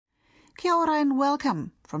Kia ora and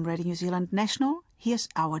welcome. From Radio New Zealand National, here's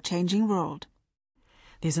Our Changing World.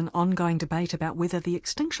 There's an ongoing debate about whether the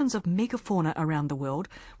extinctions of megafauna around the world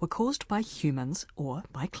were caused by humans or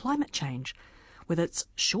by climate change. With its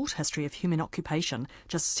short history of human occupation,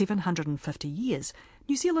 just 750 years,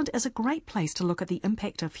 New Zealand is a great place to look at the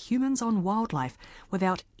impact of humans on wildlife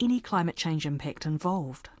without any climate change impact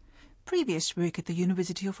involved. Previous work at the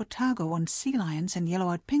University of Otago on sea lions and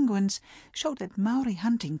yellow-eyed penguins showed that Maori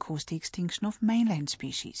hunting caused the extinction of mainland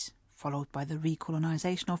species, followed by the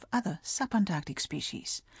recolonisation of other subantarctic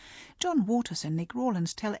species. John Waters and Nick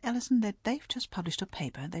Rawlins tell Alison that they've just published a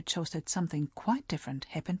paper that shows that something quite different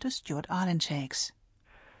happened to Stewart Island shags.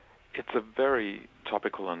 It's a very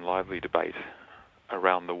topical and lively debate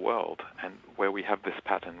around the world, and where we have this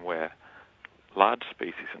pattern where large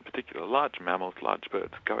species, in particular large mammals, large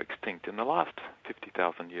birds, go extinct in the last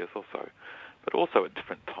 50,000 years or so, but also at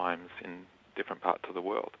different times in different parts of the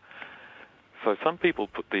world. So some people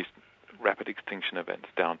put these rapid extinction events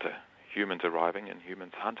down to humans arriving and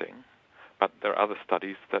humans hunting, but there are other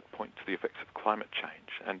studies that point to the effects of climate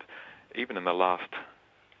change. And even in the last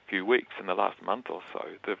few weeks, in the last month or so,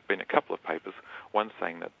 there have been a couple of papers, one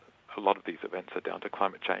saying that a lot of these events are down to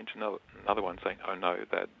climate change, another one saying, oh no,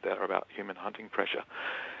 that they're about human hunting pressure.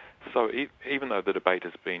 So even though the debate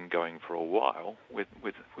has been going for a while, we're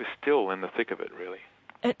still in the thick of it, really.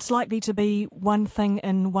 It's likely to be one thing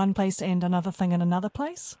in one place and another thing in another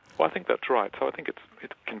place? Well, I think that's right. So I think it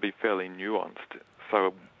can be fairly nuanced.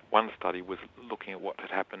 So one study was looking at what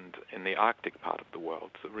had happened in the Arctic part of the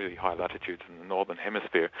world, so really high latitudes in the northern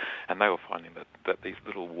hemisphere, and they were finding that these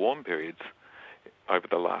little warm periods over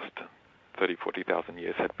the last 40,000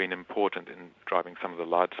 years had been important in driving some of the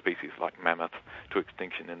large species like mammoth to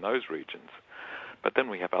extinction in those regions. But then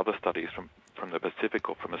we have other studies from the Pacific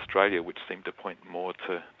or from Australia which seem to point more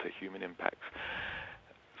to human impacts.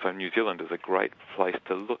 So New Zealand is a great place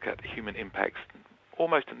to look at human impacts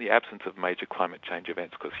almost in the absence of major climate change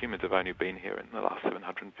events, because humans have only been here in the last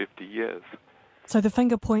 750 years. So the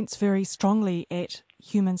finger points very strongly at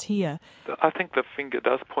humans here. I think the finger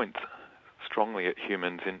does point strongly at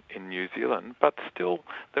humans in New Zealand, but still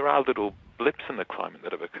there are little blips in the climate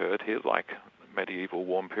that have occurred here, like medieval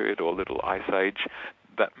warm period or little ice age,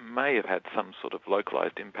 that may have had some sort of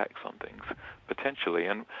localized impacts on things, potentially.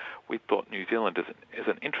 And we thought New Zealand is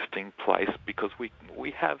an interesting place because we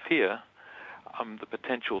have here the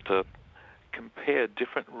potential to compare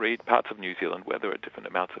different parts of New Zealand where there are different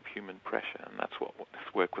amounts of human pressure, and that's what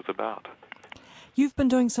this work was about. You've been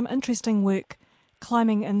doing some interesting work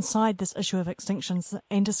climbing inside this issue of extinctions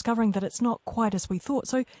and discovering that it's not quite as we thought.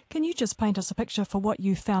 So can you just paint us a picture for what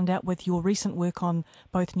you found out with your recent work on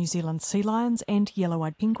both New Zealand sea lions and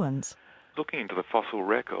yellow-eyed penguins? Looking into the fossil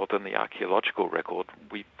record and the archaeological record,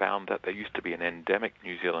 we found that there used to be an endemic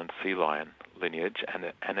New Zealand sea lion lineage and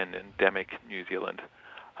an endemic New Zealand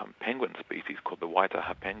penguin species called the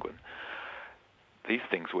Waitaha penguin. These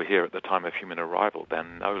things were here at the time of human arrival. They're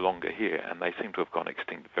no longer here, and they seem to have gone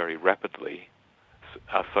extinct very rapidly,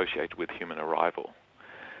 associated with human arrival.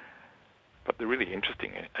 But the really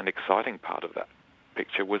interesting and exciting part of that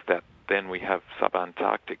picture was that then we have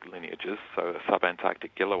subantarctic lineages, so a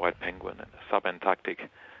subantarctic yellow-eyed penguin and a subantarctic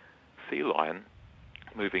sea lion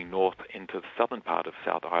moving north into the southern part of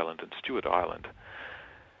South Island and Stewart Island.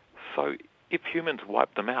 So if humans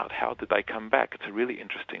wiped them out, how did they come back? It's a really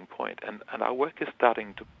interesting point. And our work is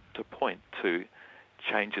starting to point to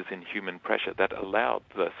changes in human pressure that allowed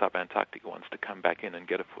the subantarctic ones to come back in and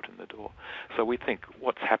get a foot in the door. So we think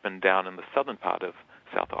what's happened down in the southern part of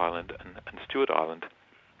South Island and Stewart Island,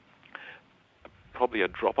 probably a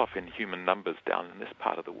drop-off in human numbers down in this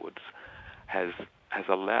part of the woods, has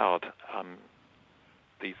allowed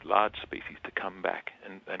these large species to come back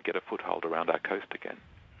and get a foothold around our coast again.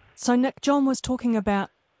 So Nick, John was talking about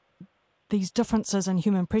these differences in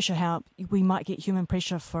human pressure, how we might get human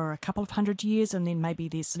pressure for a couple of hundred years and then maybe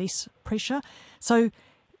there's less pressure. So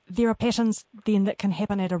there are patterns then that can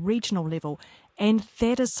happen at a regional level, and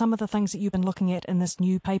that is some of the things that you've been looking at in this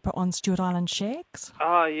new paper on Stewart Island shags?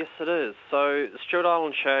 Yes it is. So the Stewart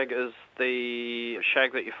Island shag is the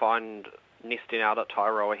shag that you find nesting out at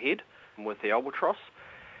Taiaroa Head with the albatross.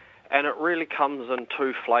 And it really comes in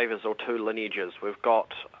two flavours or two lineages. We've got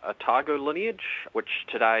a Otago lineage, which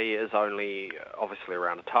today is only obviously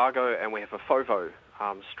around Otago, and we have a Fovo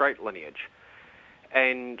straight lineage.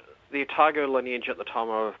 And the Otago lineage at the time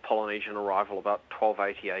of Polynesian arrival, about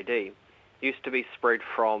 1280 AD, used to be spread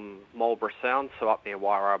from Marlborough Sound, so up near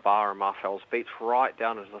Wairara Bar and Marfell's Beach, right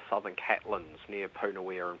down into the southern Catlins near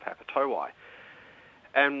Punawea and Papatowai.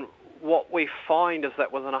 And what we find is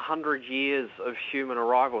that within 100 years of human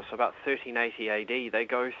arrival, so about 1380 AD, they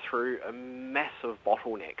go through a massive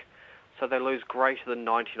bottleneck. So they lose greater than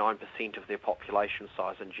 99% of their population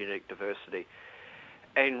size and genetic diversity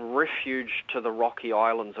and refuge to the rocky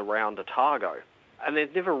islands around Otago. And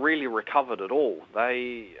they've never really recovered at all.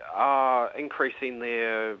 They are increasing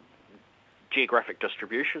their geographic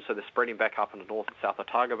distribution, so they're spreading back up into North and South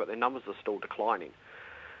Otago, but their numbers are still declining.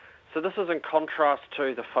 So this is in contrast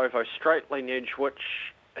to the Foveaux Strait lineage, which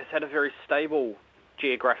has had a very stable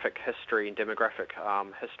geographic history and demographic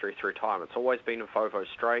history through time. It's always been in Foveaux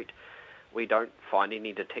Strait. We don't find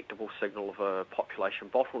any detectable signal of a population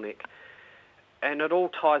bottleneck. And it all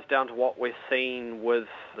ties down to what we're seeing with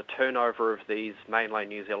the turnover of these mainland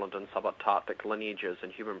New Zealand and subantarctic lineages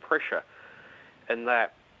and human pressure, in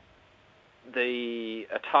that the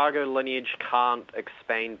Otago lineage can't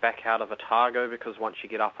expand back out of Otago because once you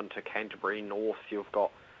get up into Canterbury North, you've got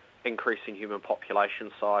increasing human population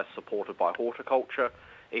size supported by horticulture,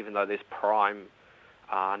 even though there's prime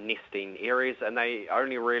nesting areas, and they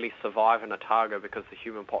only really survive in Otago because the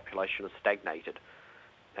human population is stagnated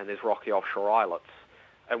and there's rocky offshore islets.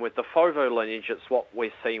 And with the Foveaux lineage, it's what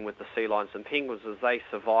we're seeing with the sea lions and penguins, is they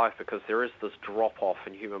survive because there is this drop-off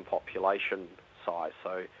in human population size.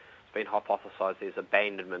 So it's been hypothesised there's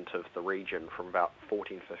abandonment of the region from about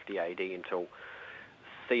 1450 AD until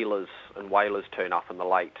sealers and whalers turn up in the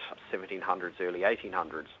late 1700s, early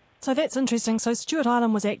 1800s. So that's interesting. So Stewart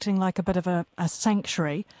Island was acting like a bit of a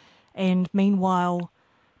sanctuary, and meanwhile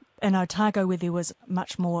in Otago, where there was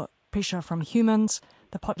much more pressure from humans,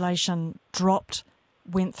 the population dropped,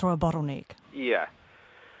 went through a bottleneck. Yeah.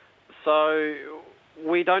 So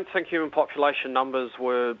we don't think human population numbers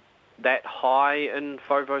were that high in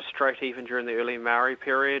Foveaux Strait even during the early Maori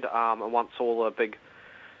period, and once all the big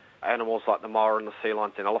animals like the Maori and the sea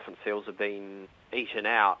lions and elephant seals had been eaten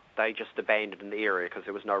out, they just abandoned the area because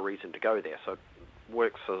there was no reason to go there. So it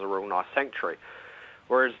works as a real nice sanctuary.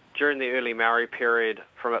 Whereas during the early Maori period,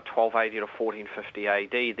 from about 1280 to 1450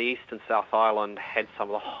 AD, the East and South Island had some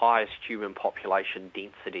of the highest human population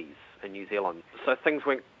densities in New Zealand. So things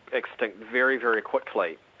went extinct very, very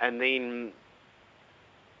quickly. And then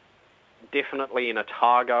definitely in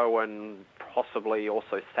Otago and possibly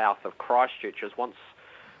also south of Christchurch, is once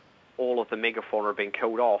all of the megafauna had been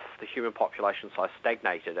killed off, the human population size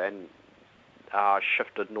stagnated and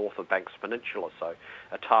shifted north of Banks Peninsula, so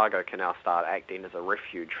Otago can now start acting as a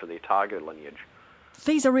refuge for the Otago lineage.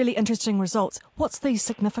 These are really interesting results. What's the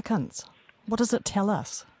significance? What does it tell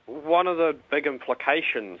us? One of the big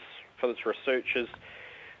implications for this research is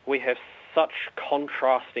we have such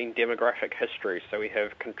contrasting demographic history. So we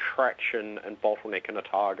have contraction and bottleneck in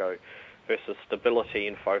Otago versus stability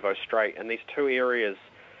in Foveaux Strait, and these two areas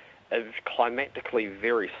are climatically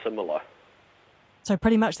very similar. So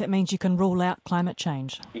pretty much that means you can rule out climate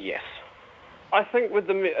change? Yes. I think with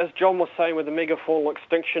as John was saying, with the megafaunal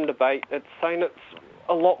extinction debate, it's saying it's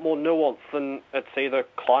a lot more nuanced than it's either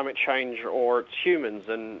climate change or it's humans.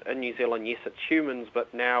 And in New Zealand, yes, it's humans,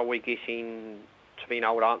 but now we're getting to being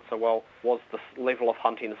able to answer, well, was the level of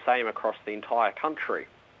hunting the same across the entire country?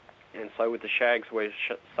 And so with the Shags, we're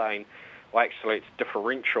saying, well, actually, it's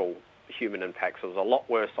differential human impacts. It was a lot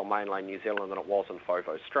worse on mainland New Zealand than it was in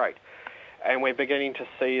Foveaux Strait. And we're beginning to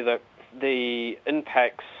see that the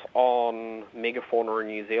impacts on megafauna in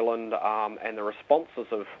New Zealand and the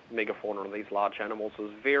responses of megafauna on these large animals is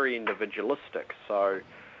very individualistic. So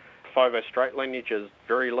Foveaux Strait lineage is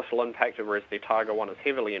very little impacted, whereas the Otago one is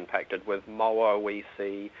heavily impacted. With moa, we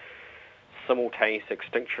see simultaneous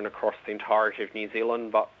extinction across the entirety of New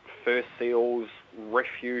Zealand, but fur seals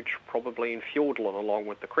refuge probably in Fiordland along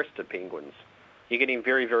with the crested penguins. You're getting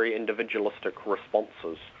very, very individualistic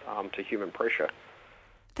responses to human pressure.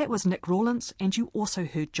 That was Nick Rawlins, and you also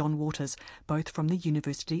heard John Waters, both from the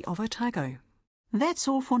University of Otago. That's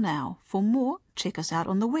all for now. For more, check us out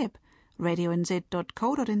on the web,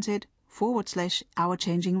 radionz.co.nz/Our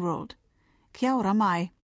Changing World. Kia ora mai.